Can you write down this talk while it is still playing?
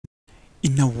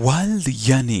In a world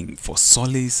yearning for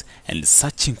solace and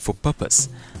searching for purpose,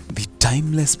 the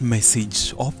timeless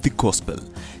message of the gospel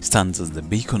stands as the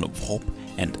beacon of hope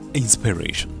and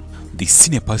inspiration. The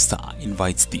senior pastor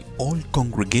invites the whole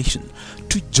congregation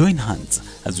to join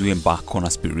hands as we embark on a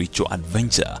spiritual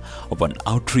adventure of an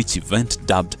outreach event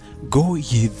dubbed Go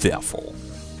Ye Therefore.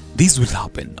 This will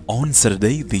happen on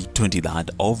Saturday, the 23rd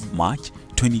of March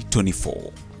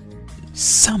 2024.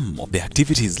 Some of the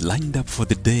activities lined up for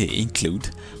the day include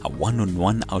a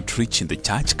one-on-one outreach in the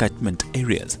church catchment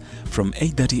areas from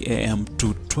 8:30 a.m.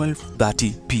 to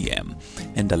 12:30 p.m.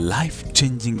 and a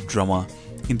life-changing drama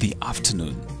in the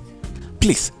afternoon.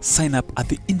 Please sign up at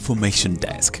the information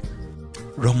desk.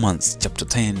 Romans chapter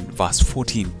 10 verse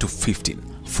 14 to 15.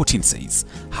 14 says,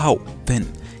 "How then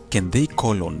can they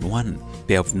call on one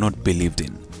they have not believed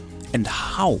in? And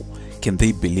how can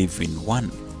they believe in one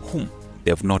whom they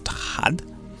have not heard?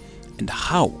 And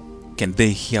how can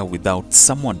they hear without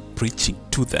someone preaching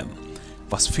to them?"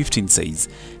 Verse 15 says,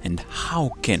 "And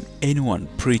how can anyone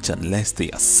preach unless they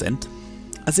are sent?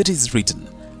 As it is written,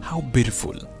 how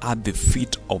beautiful are the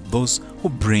feet of those who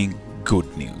bring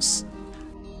good news."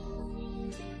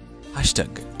 Hashtag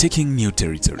taking new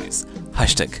territories.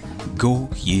 Hashtag go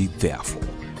ye therefore.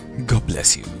 God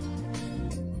bless you.